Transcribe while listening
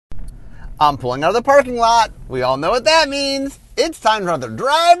I'm pulling out of the parking lot. We all know what that means. It's time for another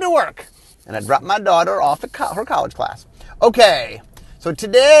drive to work. And I dropped my daughter off at her college class. Okay, so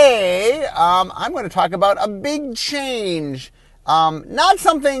today I'm going to talk about a big change. Not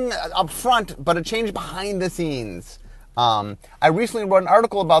something up front, but a change behind the scenes. I recently wrote an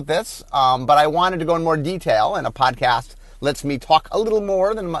article about this, but I wanted to go in more detail, and a podcast lets me talk a little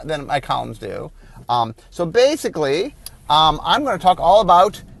more than my columns do. So basically, I'm going to talk all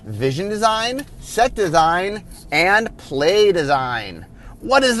about vision design, set design, and play design.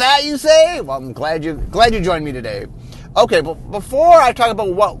 What is that, you say? Well, I'm glad you joined me today. Okay, but before I talk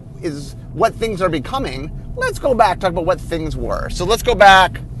about what things are becoming, let's go back and talk about what things were. So let's go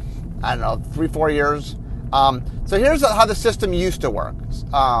back, 3-4 years. So here's how the system used to work.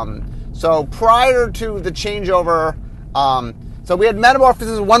 So prior to the changeover, so we had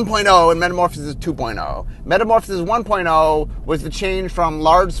Metamorphosis 1.0 and Metamorphosis 2.0. Metamorphosis 1.0 was the change from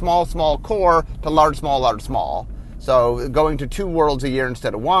large, small, small core to large, small, large, small. So going to 2 worlds a year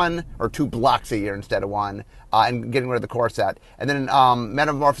instead of 1, or 2 blocks a year instead of 1, and getting rid of the core set. And then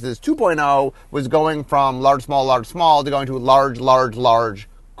Metamorphosis 2.0 was going from large, small to going to large, large, large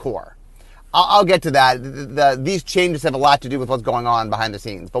core. I'll get to that. These changes have a lot to do with what's going on behind the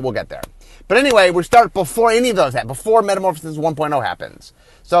scenes, but we'll get there. But anyway, we start before any of those happen, before Metamorphosis 1.0 happens.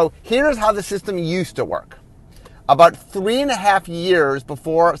 So here's how the system used to work. About 3.5 years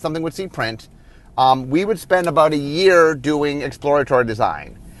before something would see print, we would spend about a year doing exploratory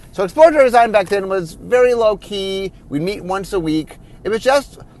design. So exploratory design back then was very low key. We'd meet once a week. It was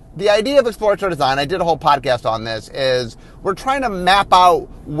just the idea of exploratory design. I did a whole podcast on this. Is we're trying to map out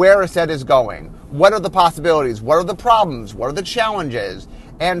where a set is going. What are the possibilities? What are the problems? What are the challenges?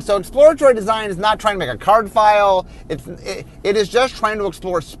 And so exploratory design is not trying to make a card file. It is just trying to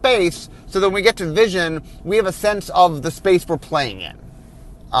explore space so that when we get to vision, we have a sense of the space we're playing in.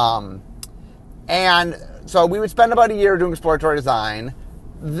 And so we would spend about a year doing exploratory design.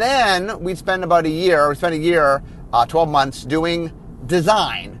 Then we'd spend about a year, 12 months doing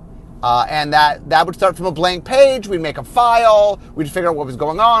design. And that would start from a blank page. We'd make a file. We'd figure out what was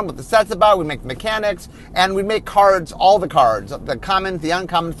going on, what the set's about. We'd make the mechanics. And we'd make cards, all the cards, the commons, the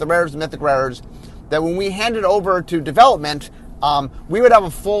uncommons, the rares, the mythic rares, that when we handed over to development, we would have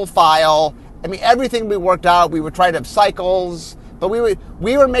a full file. I mean, everything we worked out, we would try to have cycles. But we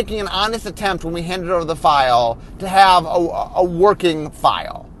were making an honest attempt when we handed over the file to have a working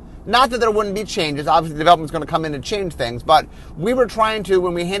file. Not that there wouldn't be changes. Obviously, development's going to come in and change things. But we were trying to,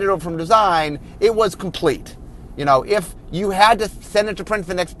 when we handed it over from design, it was complete. If you had to send it to print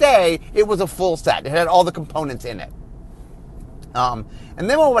the next day, it was a full set. It had all the components in it. And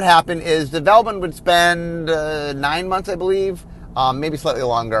then what would happen is development would spend 9 months, I believe, maybe slightly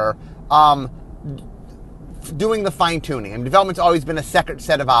longer, doing the fine-tuning. And development's always been a second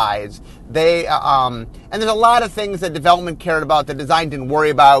set of eyes. And there's a lot of things that development cared about that design didn't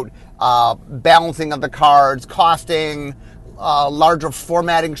worry about. Balancing of the cards, costing, larger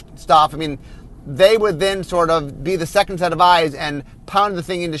formatting stuff. I mean, they would then sort of be the second set of eyes and pound the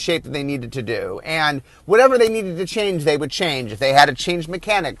thing into shape that they needed to do. And whatever they needed to change, they would change. If they had to change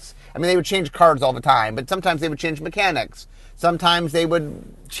mechanics, they would change cards all the time, but sometimes they would change mechanics. Sometimes they would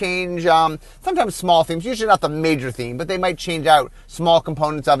change, sometimes small themes, usually not the major theme, but they might change out small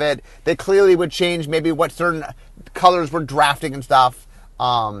components of it. They clearly would change maybe what certain colors were drafting and stuff.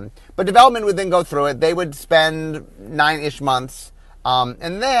 But development would then go through it. They would spend 9-ish months.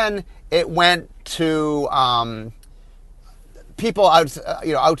 And then it went to people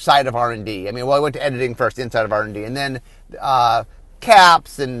outside of R&D. I went to editing first, inside of R&D. And then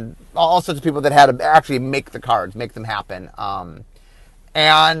caps and all sorts of people that had to actually make the cards, make them happen.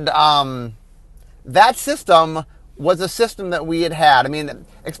 That system was a system that we had.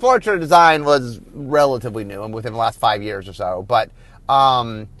 Exploratory design was relatively new and within the last 5 years or so. But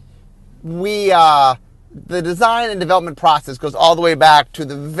the design and development process goes all the way back to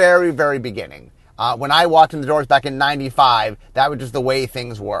the very, very beginning. When I walked in the doors back in 95, that was just the way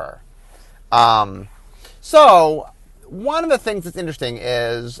things were. So one of the things that's interesting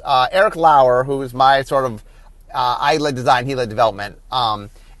is Eric Lauer, who is my sort of, I led design, he led development.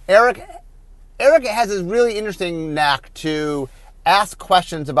 Eric has this really interesting knack to ask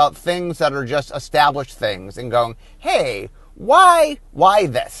questions about things that are just established things and going, hey, why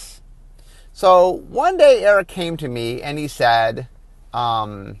this? So one day Eric came to me and he said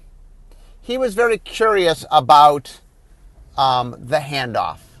he was very curious about the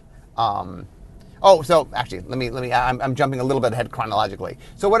handoff. So actually, I'm jumping a little bit ahead chronologically.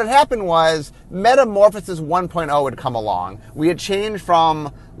 So what had happened was Metamorphosis 1.0 had come along. We had changed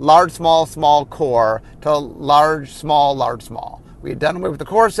from large, small, small core to large, small, large, small. We had done away with the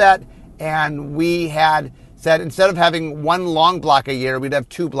core set, And we had said instead of having one long block a year, we'd have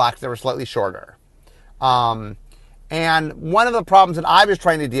 2 blocks that were slightly shorter. And one of the problems that I was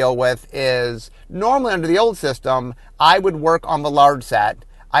trying to deal with is normally under the old system, I would work on the large set.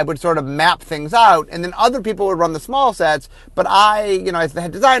 I would sort of map things out, and then other people would run the small sets, but I, as the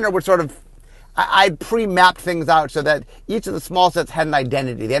head designer, would I'd pre-mapped things out so that each of the small sets had an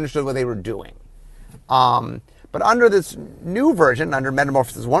identity. They understood what they were doing. But under this new version, under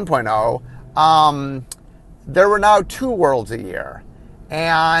Metamorphosis 1.0, there were now 2 worlds a year.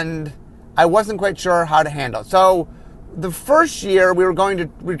 And I wasn't quite sure how to handle it. So the first year, we were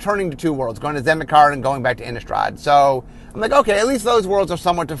returning to 2 worlds, going to Zendikar and going back to Innistrad. So I'm like, okay, at least those worlds are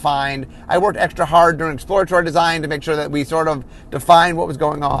somewhat defined. I worked extra hard during exploratory design to make sure that we sort of defined what was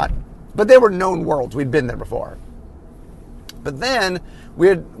going on. But they were known worlds. We'd been there before. But then we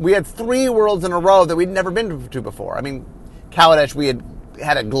had 3 worlds in a row that we'd never been to before. I mean, Kaladesh, we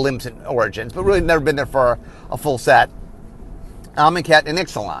had a glimpse in Origins, but really never been there for a full set. Amonkhet and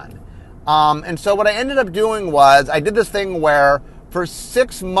Ixalan. And so what I ended up doing was I did this thing where for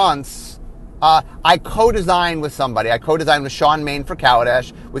 6 months I co-designed with somebody. I co-designed with Sean Main for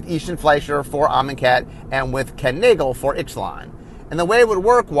Kaladesh, with Easton Fleischer for Amonkhet, and with Ken Nagel for Ixalan. And the way it would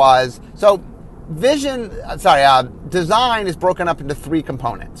work was, design is broken up into 3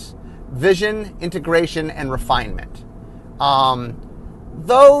 components: vision, integration, and refinement.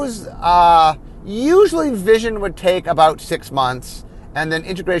 Usually vision would take about 6 months, and then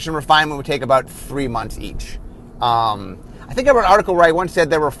integration and refinement would take about 3 months each. I think I wrote an article where I once said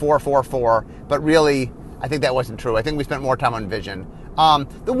there were 4, 4, 4, but really, I think that wasn't true. I think we spent more time on vision.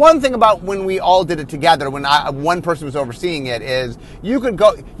 The one thing about when we all did it together, when one person was overseeing it, is you could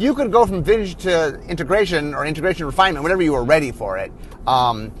go from vision to integration or integration refinement whenever you were ready for it.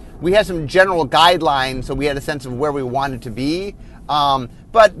 We had some general guidelines, so we had a sense of where we wanted to be.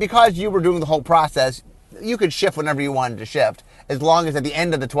 But because you were doing the whole process, you could shift whenever you wanted to shift, as long as at the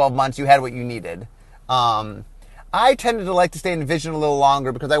end of the 12 months you had what you needed. I tended to like to stay in vision a little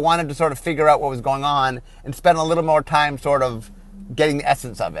longer because I wanted to sort of figure out what was going on and spend a little more time sort of getting the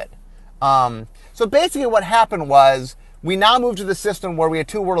essence of it. So basically what happened was we now moved to the system where we had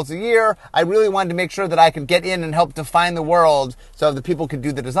 2 worlds a year. I really wanted to make sure that I could get in and help define the world so the people could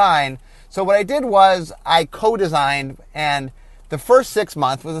do the design. So what I did was I co-designed, and the first 6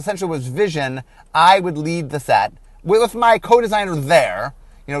 months was vision. I would lead the set with my co-designer there.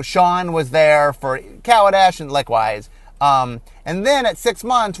 Sean was there for Kaladesh and likewise. And then at 6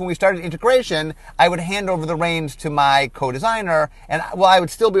 months, when we started integration, I would hand over the reins to my co-designer, and while I would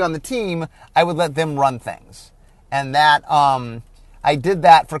still be on the team, I would let them run things. And that I did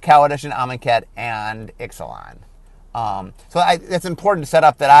that for Kaladesh and Amonkhet and Ixalan. It's important to set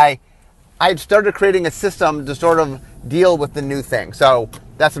up that I had started creating a system to sort of deal with the new thing. So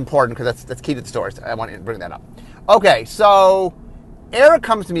that's important because that's key to the story. So I want to bring that up. Okay, so Eric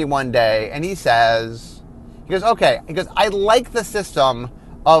comes to me one day and he goes, I like the system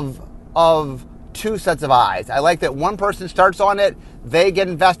of 2 sets of eyes. I like that one person starts on it, they get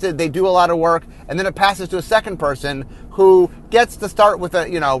invested, they do a lot of work, and then it passes to a second person who gets to start with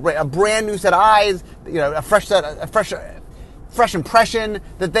a brand new set of eyes, a fresh impression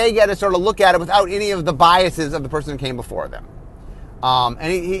that they get to sort of look at it without any of the biases of the person who came before them.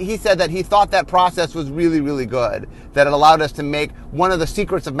 And he said that he thought that process was really, really good, that it allowed us to make one of the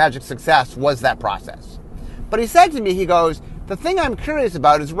secrets of Magic success was that process. But he said to me, he goes, the thing I'm curious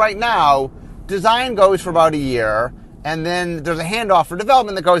about is right now, design goes for about a year, and then there's a handoff for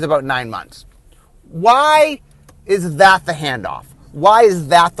development that goes about 9 months. Why is that the handoff? Why is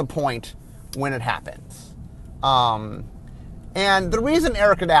that the point when it happens? And the reason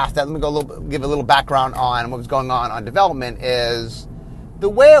Eric had asked that, let me give a little background on what was going on development, is the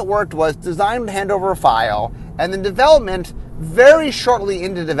way it worked was design would hand over a file, and then development, very shortly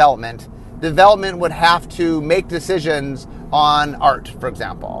into development would have to make decisions on art, for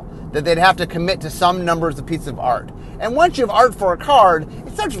example. That they'd have to commit to some numbers of pieces of art. And once you have art for a card,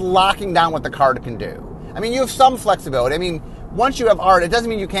 it starts locking down what the card can do. I mean, you have some flexibility. I mean, once you have art, it doesn't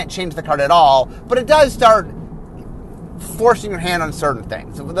mean you can't change the card at all, but it does start forcing your hand on certain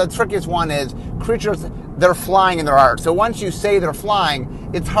things. So the trickiest one is creatures, they're flying in their art. So once you say they're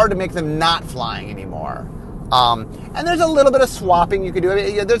flying, it's hard to make them not flying anymore. And there's a little bit of swapping you can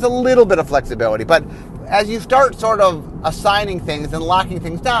do. There's a little bit of flexibility, but as you start sort of assigning things and locking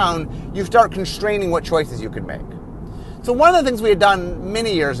things down, you start constraining what choices you can make. So one of the things we had done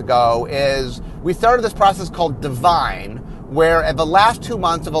many years ago is we started this process called Divine, where at the last 2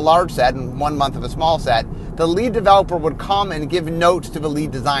 months of a large set and 1 month of a small set, the lead developer would come and give notes to the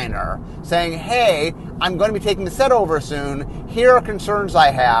lead designer saying, hey, I'm going to be taking the set over soon. Here are concerns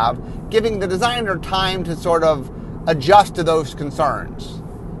I have. giving the designer time to sort of adjust to those concerns.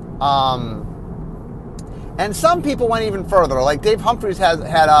 And some people went even further. Like Dave Humphreys had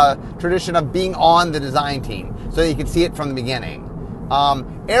a tradition of being on the design team so that you could see it from the beginning.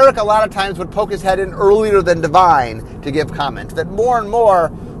 Eric a lot of times would poke his head in earlier than Devine to give comments. That more and more,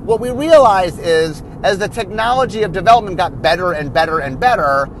 what we realized is as the technology of development got better and better and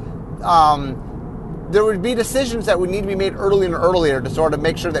better, there would be decisions that would need to be made earlier and earlier to sort of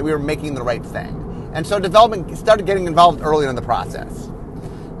make sure that we were making the right thing. And so development started getting involved earlier in the process.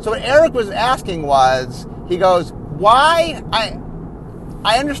 So what Eric was asking was, he goes, why,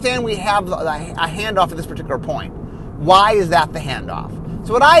 I understand we have a handoff at this particular point. Why is that the handoff?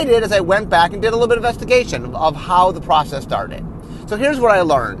 So what I did is I went back and did a little bit of investigation of how the process started. So here's what I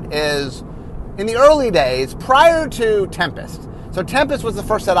learned is, in the early days, prior to Tempest, so Tempest was the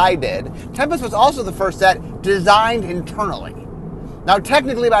first set I did. Tempest was also the first set designed internally. Now,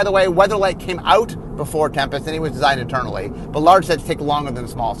 technically, by the way, Weatherlight came out before Tempest, and it was designed internally. But large sets take longer than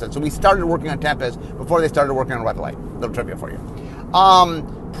small sets. So we started working on Tempest before they started working on Weatherlight. Little trivia for you.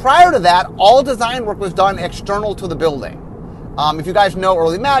 Prior to that, all design work was done external to the building. If you guys know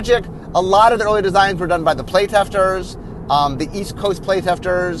early Magic, a lot of the early designs were done by the playtesters, the East Coast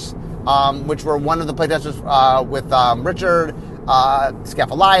playtesters, which were one of the playtesters with Richard,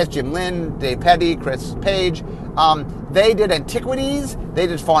 Skeff Elias, Jim Lynn, Dave Petty, Chris Page. They did Antiquities, they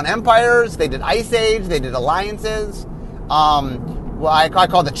did Fallen Empires, they did Ice Age, they did Alliances. I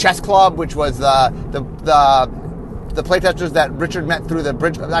call the Chess Club, which was the playtesters that Richard met through the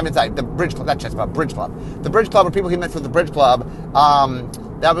Bridge. The Bridge Club, not Chess Club, Bridge Club. The Bridge Club are people he met through the Bridge Club.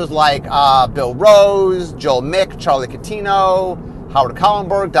 That was like Bill Rose, Joel Mick, Charlie Catino, Howard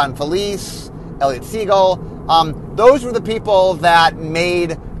Kallenberg, Don Felice, Elliot Siegel. Those were the people that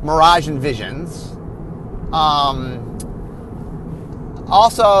made Mirage and Visions.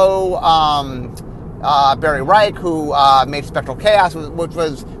 Also, Barry Reich, who made Spectral Chaos, which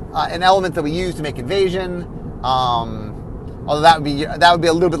was an element that we used to make Invasion. Although that would be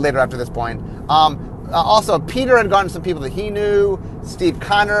a little bit later after this point. Also, Peter had gone to some people that he knew. Steve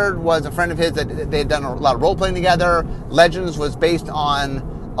Connard was a friend of his that they had done a lot of role playing together. Legends was based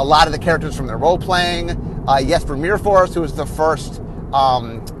on a lot of the characters from their role playing. Jesper Meerforce, who was the first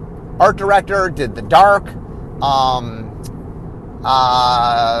art director, did The Dark.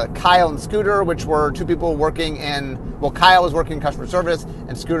 Kyle and Scooter, which were two people working in, Kyle was working in customer service,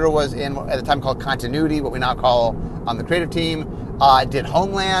 and Scooter was in, at the time, called Continuity, what we now call the creative team, did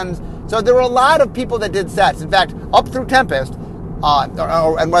Homeland. So there were a lot of people that did sets. In fact, up through Tempest, and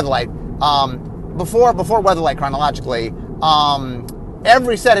Weatherlight, before Weatherlight chronologically,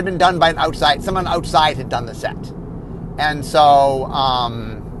 every set had been done by someone outside had done the set. And so,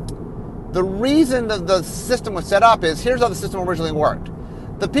 the reason that the system was set up is, here's how the system originally worked.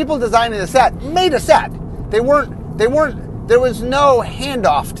 The people designing the set made a set. There was no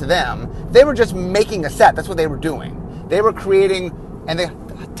handoff to them. They were just making a set. That's what they were doing. They were creating, and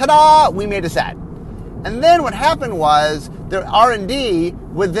ta-da, we made a set. And then what happened was, their R&D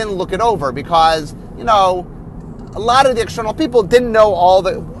would then look it over because, a lot of the external people didn't know all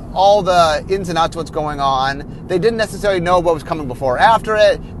the ins and outs of what's going on. They didn't necessarily know what was coming before or after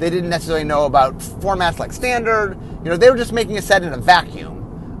it. They didn't necessarily know about formats like standard. They were just making a set in a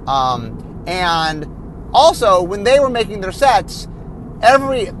vacuum. And also, when they were making their sets,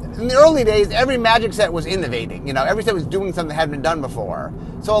 in the early days, every Magic set was innovating. Every set was doing something that hadn't been done before.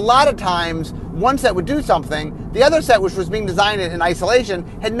 So a lot of times, one set would do something, the other set, which was being designed in isolation,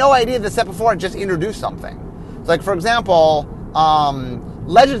 had no idea the set before had just introduced something. So like, for example,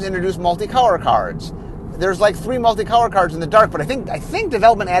 Legends introduced multicolor cards. There's like 3 multicolor cards in the Dark, but I think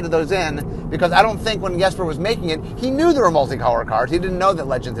development added those in because I don't think when Jesper was making it, he knew there were multicolor cards. He didn't know that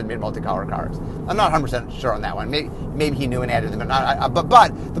Legends had made multicolor cards. I'm not 100% sure on that one. Maybe he knew and added them.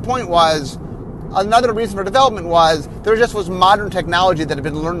 But the point was, another reason for development was there just was modern technology that had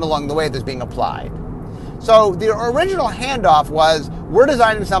been learned along the way that's being applied. So the original handoff was, we're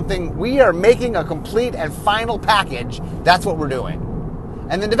designing something, we are making a complete and final package, that's what we're doing.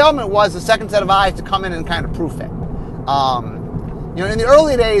 And the development was the second set of eyes to come in and kind of proof it. In the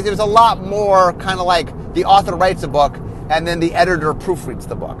early days, it was a lot more kind of like the author writes a book and then the editor proofreads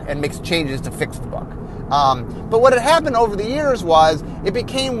the book and makes changes to fix the book. But what had happened over the years was it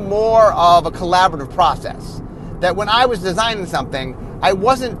became more of a collaborative process. That when I was designing something, I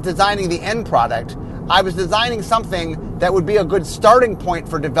wasn't designing the end product. I was designing something that would be a good starting point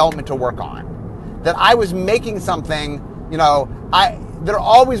for development to work on. That I was making something, there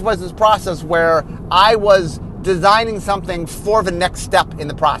always was this process where I was designing something for the next step in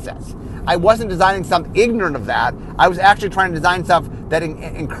the process. I wasn't designing something ignorant of that. I was actually trying to design stuff that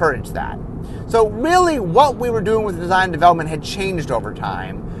encouraged that. So really what we were doing with design and development had changed over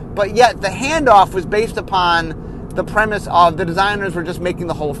time, but yet the handoff was based upon the premise of the designers were just making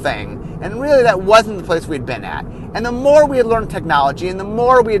the whole thing. And really that wasn't the place we had been at. And the more we had learned technology and the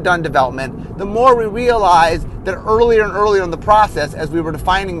more we had done development, the more we realized that earlier and earlier in the process, as we were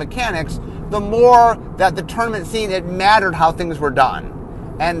defining mechanics, the more that the tournament scene, it mattered how things were done.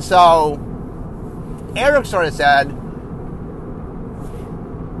 And so Eric sort of said,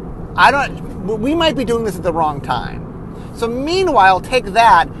 we might be doing this at the wrong time. So meanwhile, take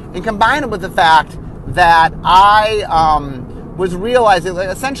that and combine it with the fact that I was realizing that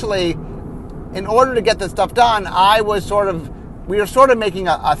essentially, in order to get this stuff done, we were sort of making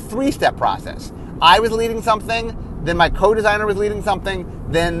a three-step process. I was leading something, then my co-designer was leading something,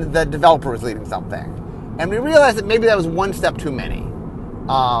 then the developer was leading something. And we realized that maybe that was one step too many.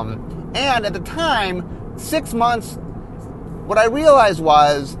 And at the time, 6 months, what I realized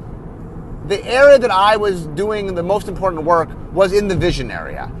was the area that I was doing the most important work was in the vision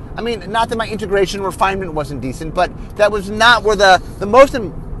area. I mean, not that my integration refinement wasn't decent, but that was not where the most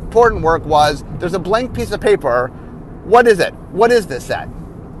important work was. There's a blank piece of paper. What is it? What is this set?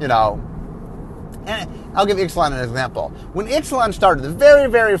 You know? And I'll give Ixalan an example. When Ixalan started, the very,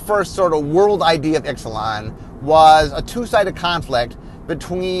 very first sort of world idea of Ixalan was a two-sided conflict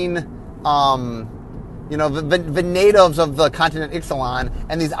between the natives of the continent Ixalan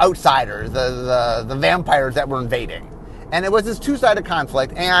and these outsiders, the vampires that were invading. And it was this two-sided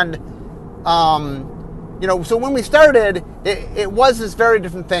conflict. And, so when we started, it was this very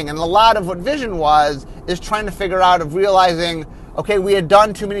different thing. And a lot of what Vision is trying to figure out of realizing, okay, we had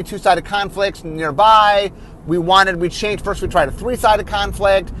done too many two-sided conflicts nearby. We changed. First we tried a three-sided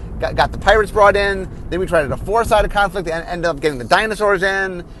conflict, got the pirates brought in. Then we tried a four-sided conflict and ended up getting the dinosaurs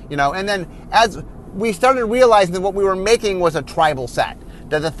in, And then as we started realizing that what we were making was a tribal set.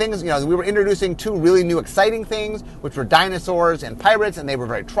 That the things, we were introducing two really new exciting things, which were dinosaurs and pirates, and they were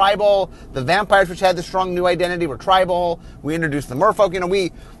very tribal. The vampires, which had the strong new identity, were tribal. We introduced the merfolk.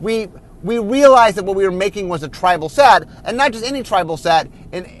 We realized that what we were making was a tribal set, and not just any tribal set,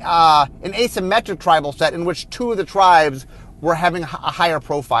 an asymmetric tribal set in which two of the tribes were having a higher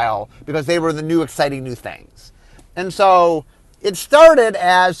profile because they were the new exciting new things. And so it started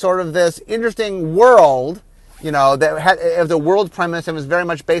as sort of this interesting world, that it was a world premise and was very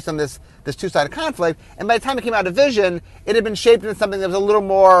much based on this two-sided conflict. And by the time it came out of Vision, it had been shaped into something that was a little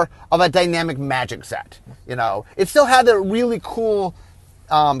more of a dynamic magic set. It still had the really cool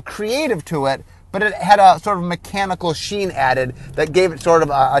creative to it, but it had a sort of mechanical sheen added that gave it sort of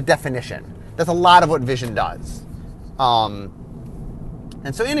a definition. That's a lot of what Vision does. And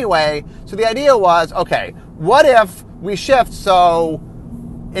so anyway, so the idea was, okay, what if we shift so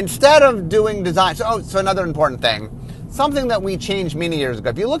instead of doing design, so another important thing, something that we changed many years ago.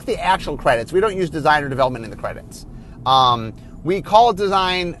 If you look at the actual credits, we don't use design or development in the credits. We call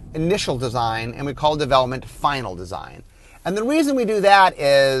design initial design, and we call development final design. And the reason we do that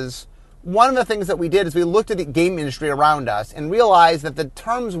is one of the things that we did is we looked at the game industry around us and realized that the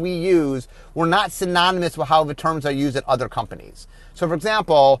terms we use were not synonymous with how the terms are used at other companies. So, for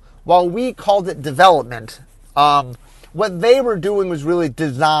example, while we called it development, what they were doing was really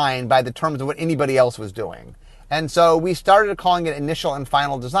design by the terms of what anybody else was doing. And so we started calling it initial and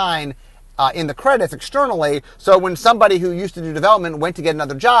final design in the credits externally. So when somebody who used to do development went to get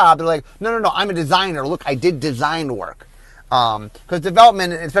another job, they're like, no, I'm a designer. Look, I did design work. Because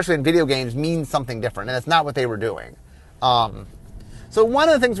development, especially in video games, means something different, and that's not what they were doing. So one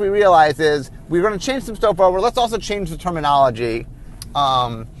of the things we realized is we're going to change some stuff over. Let's also change the terminology.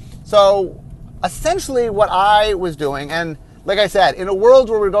 So essentially what I was doing, and like I said, in a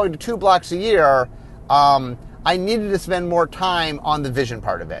world where we're going to 2 blocks a year, I needed to spend more time on the vision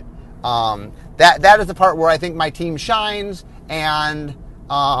part of it. That is the part where I think my team shines, and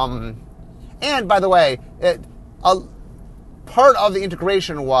by the way, part of the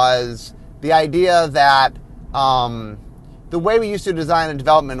integration was the idea that the way we used to design and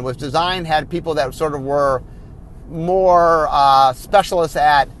development was design had people that sort of were more specialists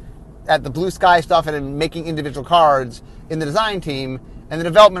at the blue sky stuff and in making individual cards in the design team, and the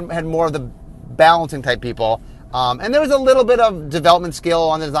development had more of the balancing type people. And there was a little bit of development skill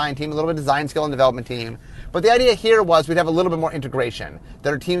on the design team, a little bit of design skill on the development team. But the idea here was we'd have a little bit more integration, that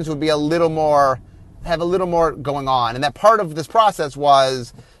our teams would be have a little more going on. And that part of this process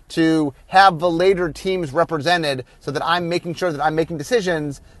was to have the later teams represented so that I'm making sure that I'm making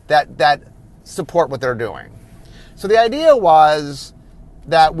decisions that support what they're doing. So the idea was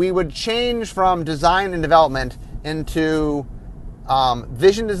that we would change from design and development into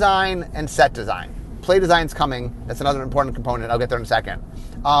vision design and set design. Play design's coming. That's another important component. I'll get there in a second.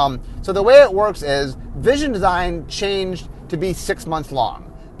 So the way it works is vision design changed to be 6 months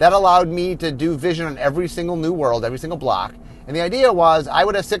long. That allowed me to do vision on every single new world, every single block. And the idea was I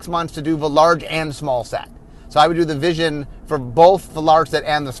would have 6 months to do the large and small set. So I would do the vision for both the large set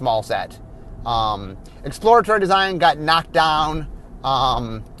and the small set. Exploratory design got knocked down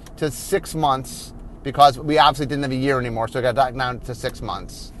to 6 months because we obviously didn't have a year anymore, so it got knocked down to 6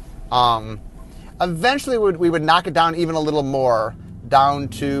 months. Eventually we would knock it down even a little more, down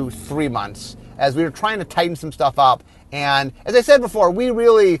to 3 months, as we were trying to tighten some stuff up. And as I said before, we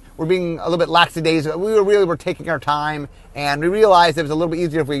really were being a little bit lackadaisical. We were taking our time, and we realized it was a little bit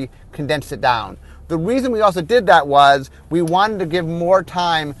easier if we condensed it down. The reason we also did that was we wanted to give more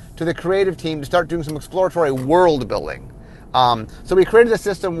time to the creative team to start doing some exploratory world building. So we created a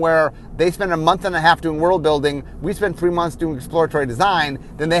system where they spent a month and a half doing world building. We spent 3 months doing exploratory design.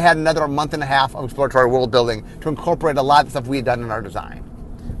 Then they had another month and a half of exploratory world building to incorporate a lot of the stuff we had done in our design.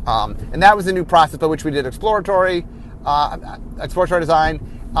 And that was the new process by which we did exploratory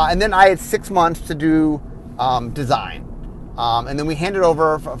design. And then I had 6 months to do design. And then we handed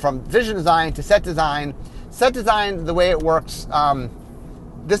over from vision design to set design. Set design, the way it works,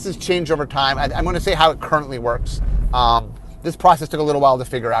 this has changed over time. I'm going to say how it currently works. This process took a little while to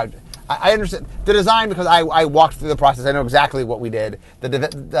figure out. I understand the design because I walked through the process. I know exactly what we did.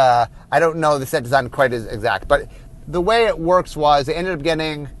 I don't know the set design quite as exact, but the way it works was they ended up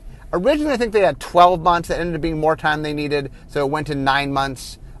getting, originally I think they had 12 months. That ended up being more time they needed, so it went to 9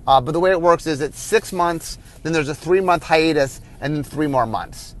 months. But the way it works is it's 6 months, then there's a 3-month hiatus, and then 3 more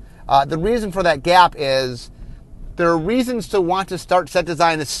months. The reason for that gap is there are reasons to want to start set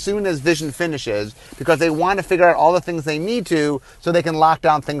design as soon as vision finishes because they want to figure out all the things they need to so they can lock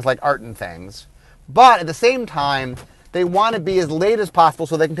down things like art and things. But at the same time, they want to be as late as possible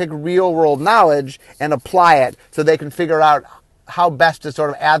so they can take real world knowledge and apply it so they can figure out how best to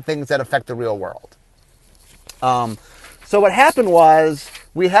sort of add things that affect the real world. So what happened was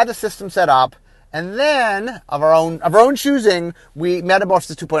we had the system set up, and then of our own choosing,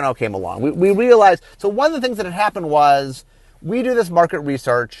 Metamorphosis 2.0 came along. We realized, so one of the things that had happened was we do this market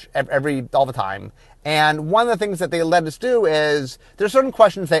research all the time. And one of the things that they let us do is there's certain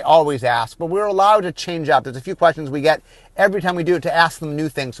questions they always ask, but we're allowed to change up. There's a few questions we get every time we do it to ask them new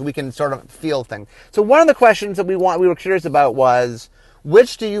things so we can sort of feel things. So one of the questions that we were curious about was,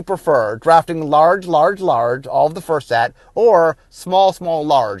 which do you prefer? Drafting large, large, large, all of the first set, or small, small,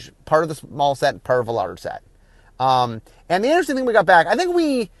 large, part of the small set, part of a large set? And the interesting thing we got back, I think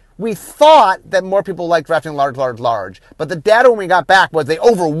we thought that more people liked drafting large, large, large, but the data when we got back was they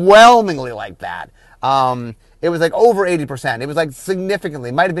overwhelmingly liked that. It was like over 80%. It was like significantly,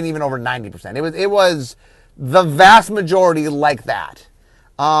 it might have been even over 90%. It was the vast majority like that.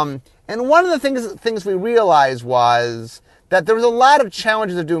 And one of the things we realized was that there was a lot of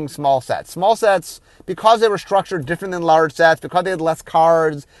challenges of doing small sets. Small sets, because they were structured different than large sets, because they had less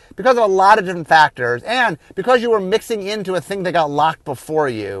cards, because of a lot of different factors, and because you were mixing into a thing that got locked before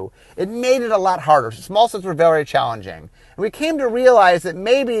you, it made it a lot harder. Small sets were very challenging. And we came to realize that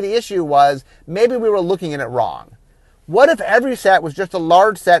maybe the issue was, maybe we were looking at it wrong. What if every set was just a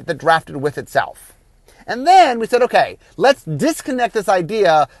large set that drafted with itself? And then we said, okay, let's disconnect this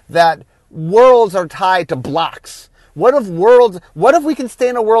idea that worlds are tied to blocks. What if we can stay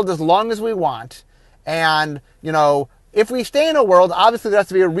in a world as long as we want? And, if we stay in a world, obviously there has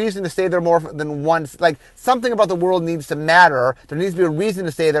to be a reason to stay there more than once. Like, something about the world needs to matter. There needs to be a reason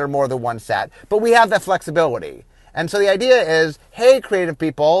to stay there more than one set. But we have that flexibility. And so the idea is, hey, creative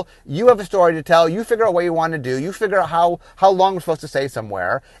people, you have a story to tell. You figure out what you want to do. You figure out how long we're supposed to stay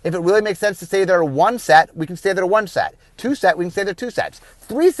somewhere. If it really makes sense to stay there one set, we can stay there one set. 2 set, we can stay there 2 sets.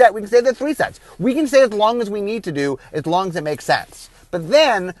 3 set, we can stay there 3 sets. We can stay as long as we need to do, as long as it makes sense. But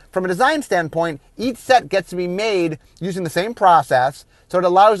then, from a design standpoint, each set gets to be made using the same process. So it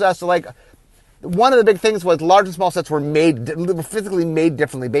allows us to, one of the big things was large and small sets were physically made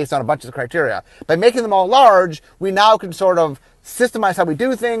differently based on a bunch of criteria. By making them all large, we now can sort of systemize how we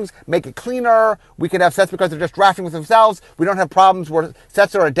do things, make it cleaner. We can have sets because they're just drafting with themselves. We don't have problems where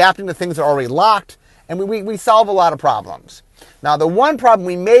sets are adapting to things that are already locked. And we solve a lot of problems. Now, the one problem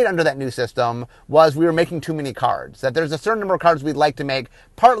we made under that new system was we were making too many cards. That there's a certain number of cards we'd like to make,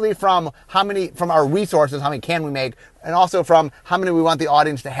 partly from our resources, how many can we make, and also from how many we want the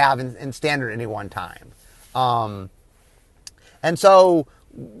audience to have in standard at any one time. And so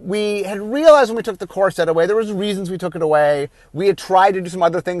we had realized when we took the core set away, there was reasons we took it away. We had tried to do some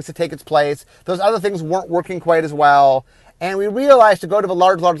other things to take its place. Those other things weren't working quite as well. And we realized to go to the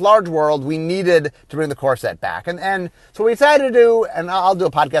large world, we needed to bring the core set back. And so we decided to do, and I'll do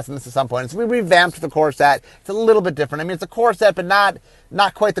a podcast on this at some point, so we revamped the core set. It's a little bit different. I mean, it's a core set, but not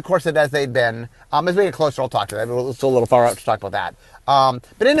quite the core set as they'd been. As we get closer, I'll talk to that. It's still a little far out to talk about that.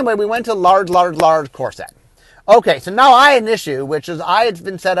 But anyway, we went to large core set. Okay, so now I had an issue, which is I had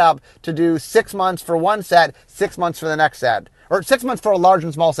been set up to do 6 months for one set, 6 months for the next set. Or 6 months for a large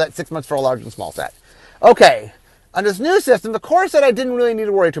and small set, 6 months for a large and small set. Okay. On this new system, the core set I didn't really need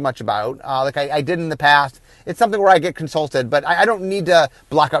to worry too much about, like I did in the past. It's something where I get consulted, but I don't need to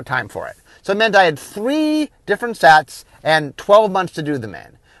block out time for it. So it meant I had 3 different sets and 12 months to do them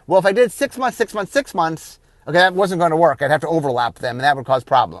in. Well, if I did 6 months, 6 months, 6 months, okay, that wasn't going to work. I'd have to overlap them, and that would cause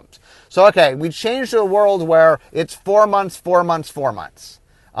problems. So, okay, we changed to a world where it's 4 months, 4 months, 4 months.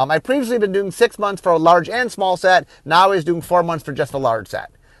 I'd previously been doing 6 months for a large and small set. Now I was doing 4 months for just a large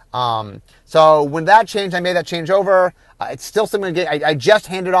set. So when that changed, I made that change over. It's still something I just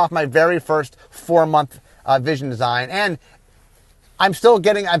handed off my very first 4-month vision design, and I'm still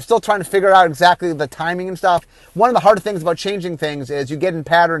trying to figure out exactly the timing and stuff. One of the hard things about changing things is you get in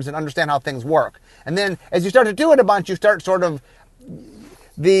patterns and understand how things work. And then as you start to do it a bunch, you start sort of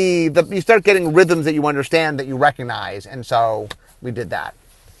you start getting rhythms that you understand, that you recognize. And so we did that.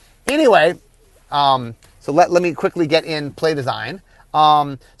 Anyway, so let me quickly get in play design.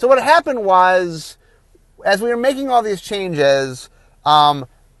 So what happened was, as we were making all these changes,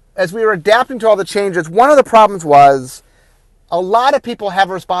 as we were adapting to all the changes, one of the problems was a lot of people have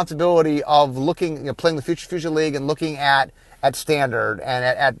a responsibility of looking, playing the Future League and looking at standard and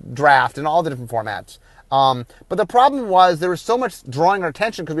at draft and all the different formats. But the problem was there was so much drawing our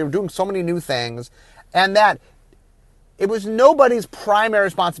attention because we were doing so many new things, and that it was nobody's primary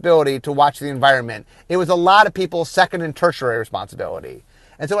responsibility to watch the environment. It was a lot of people's second and tertiary responsibility.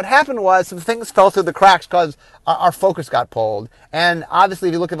 And so what happened was some things fell through the cracks because our focus got pulled. And obviously,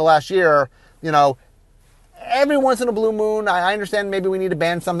 if you look at the last year, every once in a blue moon, I understand maybe we need to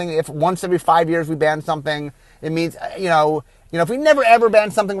ban something. If once every 5 years we ban something, it means, if we never ever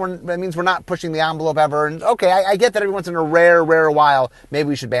ban something, that means we're not pushing the envelope ever. And okay, I get that every once in a rare while, maybe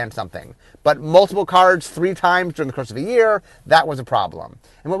we should ban something. But multiple cards 3 times during the course of a year, that was a problem.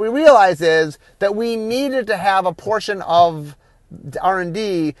 And what we realized is that we needed to have a portion of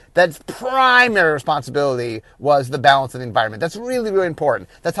R&D that's primary responsibility was the balance of the environment. That's really, really important.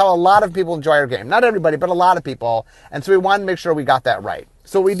 That's how a lot of people enjoy our game. Not everybody, but a lot of people. And so we wanted to make sure we got that right.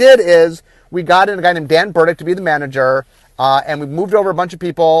 So what we did is we got in a guy named Dan Burdick to be the manager, and we moved over a bunch of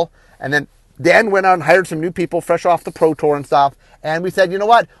people, and then Dan went out and hired some new people fresh off the Pro Tour and stuff. And we said, you know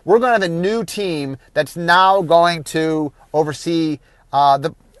what? We're going to have a new team that's now going to oversee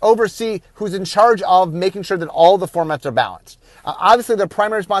who's in charge of making sure that all the formats are balanced. Obviously, their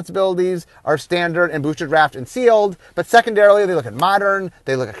primary responsibilities are standard and booster draft and sealed, but secondarily, they look at modern,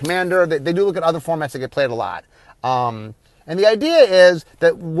 they look at commander, they do look at other formats that get played a lot. And the idea is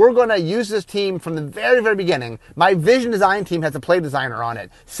that we're going to use this team from the very, very beginning. My vision design team has a play designer on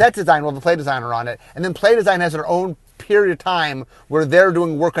it. Set design will have a play designer on it. And then play design has their own period of time where they're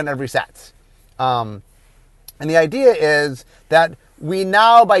doing work on every set. And the idea is that we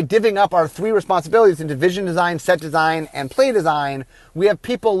now, by divvying up our 3 responsibilities into vision design, set design, and play design, we have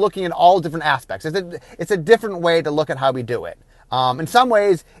people looking at all different aspects. It's a different way to look at how we do it. In some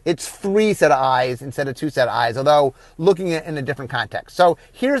ways, it's 3 set of eyes instead of 2 set of eyes, although looking at it in a different context. So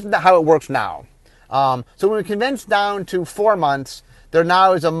here's how it works now. So when we condense down to 4 months, there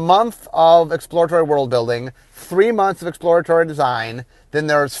now is a month of exploratory world building, 3 months of exploratory design, then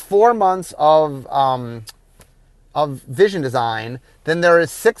there's 4 months of vision design, then there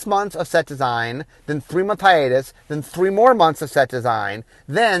is 6 months of set design, then 3-month hiatus, then 3 more months of set design.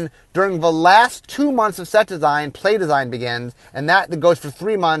 Then during the last 2 months of set design, play design begins, and that goes for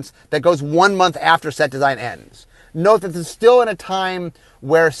 3 months. That goes 1 month after set design ends. Note that this is still in a time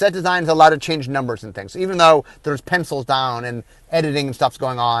where set design is allowed to change numbers and things. So even though there's pencils down and editing and stuff's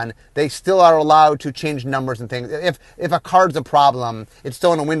going on, they still are allowed to change numbers and things. If a card's a problem, it's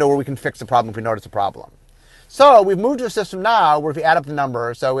still in a window where we can fix the problem if we notice a problem. So we've moved to a system now where if we add up the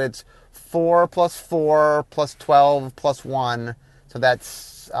numbers, so it's 4 plus 4 plus 12 plus 1, so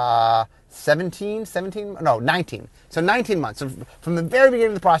that's 19. So 19 months. So from the very beginning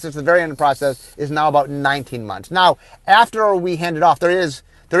of the process to the very end of the process is now about 19 months. Now, after we hand it off, there is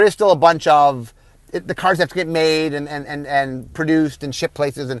still a bunch of, the cards have to get made and produced and shipped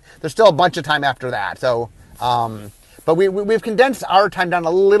places, and there's still a bunch of time after that. So, but we've condensed our time down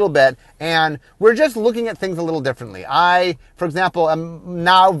a little bit, and we're just looking at things a little differently. I, for example, am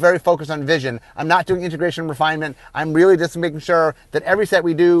now very focused on vision. I'm not doing integration and refinement. I'm really just making sure that every set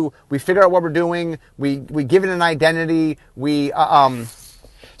we do, we figure out what we're doing, we give it an identity,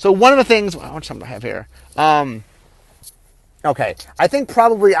 so one of the things, how much time do I have here? Okay, I think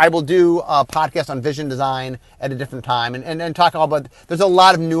probably I will do a podcast on vision design at a different time and talk all about, there's a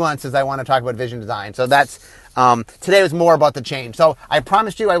lot of nuances I want to talk about vision design. So that's, today was more about the change. So I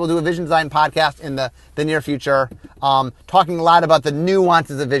promised you I will do a vision design podcast in the near future, talking a lot about the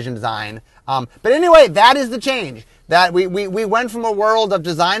nuances of vision design. But anyway, that is the change. That we went from a world of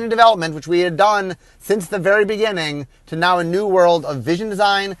design and development, which we had done since the very beginning, to now a new world of vision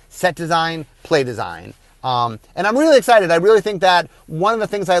design, set design, play design. And I'm really excited. I really think that one of the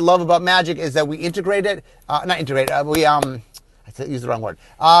things I love about Magic is that we integrate it, not integrate, I used the wrong word.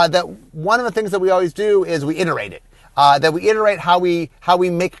 That one of the things that we always do is we iterate it. That we iterate how we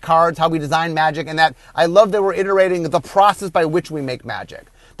make cards, how we design Magic, and that I love that we're iterating the process by which we make Magic.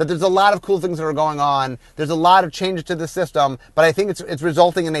 That there's a lot of cool things that are going on. There's a lot of changes to the system, but I think it's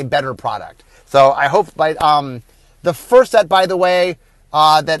resulting in a better product. So I hope by the first set, by the way,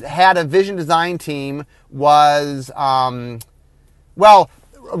 that had a vision design team was,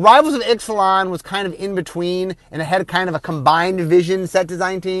 Rivals of Ixalan was kind of in between, and it had kind of a combined vision set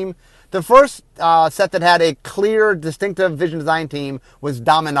design team. The first set that had a clear, distinctive vision design team was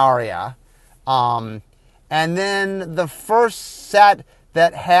Dominaria. And then the first set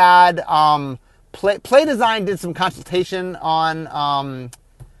that had play design did some consultation on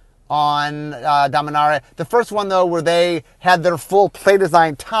Dominaria. The first one, though, where they had their full play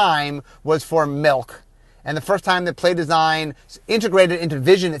design time was for Milk. And the first time that play design integrated into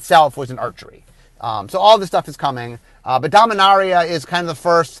vision itself was in Archery. So all this stuff is coming. But Dominaria is kind of the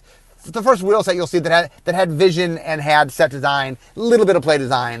first wheel set you'll see that had vision and had set design, a little bit of play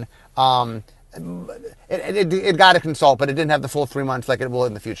design. It got a consult, but it didn't have the full 3 months like it will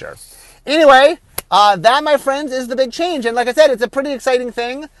in the future. Anyway, that, my friends, is the big change. And like I said, it's a pretty exciting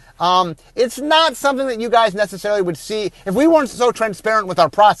thing. It's not something that you guys necessarily would see. If we weren't so transparent with our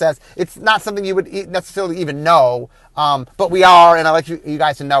process, it's not something you would necessarily even know. But we are, and I like you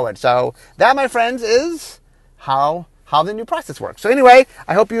guys to know it. So that, my friends, is how the new process works. So anyway,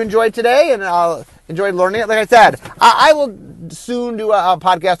 I hope you enjoyed today and enjoyed learning it. Like I said, I will soon do a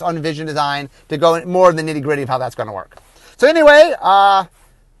podcast on vision design to go more in the nitty gritty of how that's going to work. So anyway,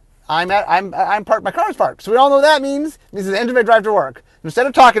 I'm parked. My car's parked. So we all know what that means. It means it's the end of my drive to work. Instead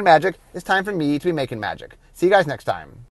of talking magic, it's time for me to be making magic. See you guys next time.